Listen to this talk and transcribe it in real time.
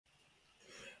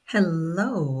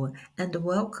Hello, and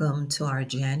welcome to our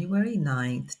January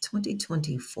 9th,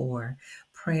 2024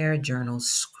 Prayer Journal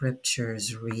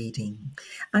Scriptures reading.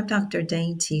 I'm Dr.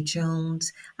 Dane T.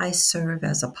 Jones. I serve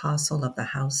as apostle of the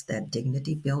House That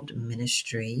Dignity Built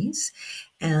Ministries,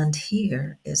 and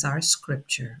here is our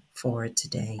scripture for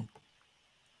today.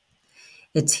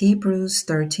 It's Hebrews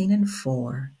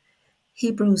 13:4.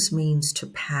 Hebrews means to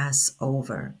pass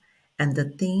over, and the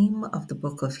theme of the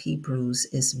book of Hebrews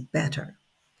is better.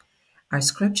 Our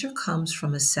scripture comes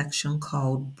from a section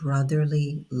called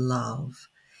Brotherly Love,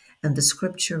 and the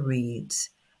scripture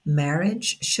reads,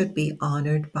 "Marriage should be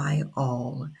honored by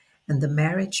all, and the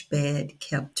marriage bed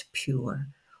kept pure,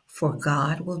 for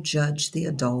God will judge the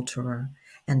adulterer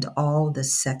and all the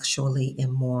sexually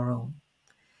immoral."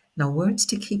 Now, words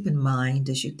to keep in mind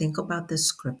as you think about this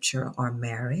scripture are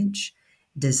marriage,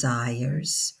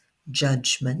 desires,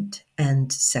 judgment,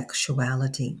 and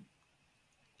sexuality.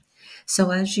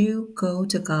 So as you go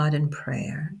to God in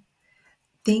prayer,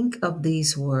 think of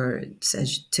these words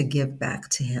as to give back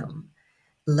to Him.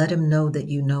 Let Him know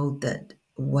that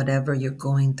whatever you're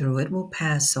going through, it will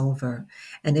pass over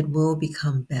and it will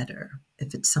become better.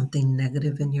 If it's something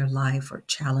negative in your life or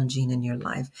challenging in your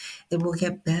life, it will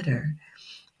get better.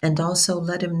 And also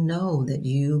let Him know that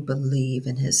you believe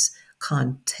in His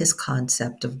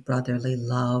concept of brotherly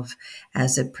love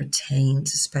as it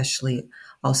pertains, especially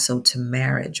also to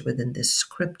marriage within this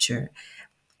scripture,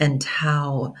 and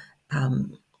how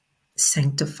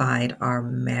sanctified our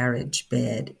marriage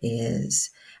bed is,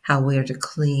 how we are to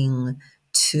cling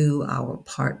to our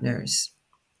partners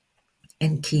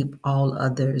and keep all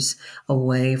others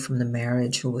away from the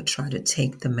marriage who would try to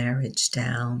take the marriage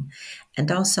down,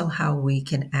 and also how we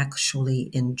can actually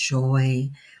enjoy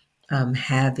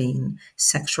having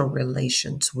sexual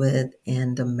relations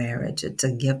within the marriage. It's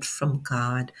a gift from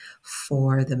God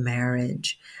for the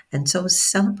marriage. And so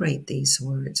celebrate these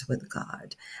words with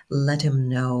God. Let Him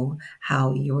know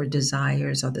how your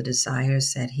desires are the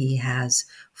desires that He has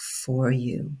for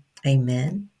you.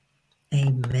 Amen.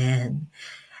 Amen.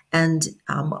 And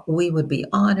we would be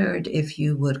honored if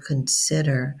you would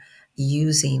consider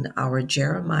using our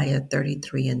Jeremiah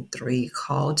 33:3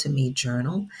 Call to Me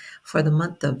journal. For the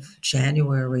month of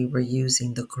January, we're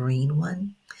using the green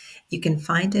one. You can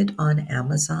find it on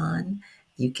Amazon.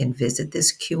 You can visit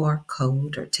this QR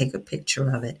code or take a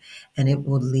picture of it, and it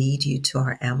will lead you to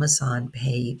our Amazon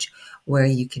page where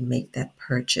you can make that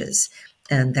purchase.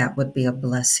 And that would be a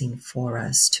blessing for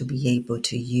us to be able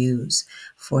to use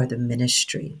for the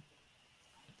ministry.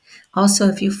 Also,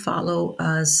 if you follow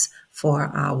us for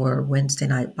our Wednesday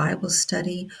night Bible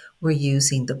study, we're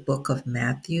using the Book of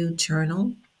Matthew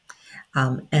journal.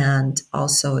 And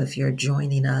also, if you're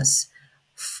joining us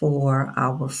for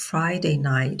our Friday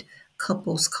night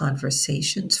couples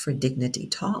conversations for Dignity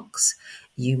Talks,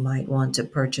 you might want to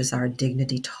purchase our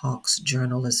Dignity Talks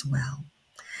journal as well.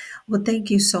 Well, thank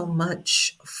you so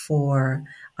much for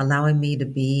allowing me to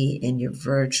be in your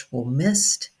virtual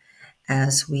midst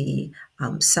as we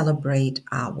celebrate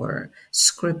our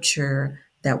scripture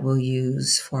that we'll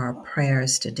use for our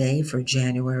prayers today for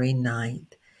January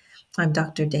 9th. I'm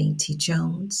Dr. Dane T.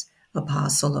 Jones,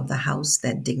 apostle of the House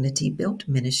That Dignity Built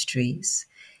Ministries.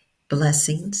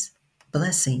 Blessings,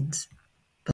 blessings.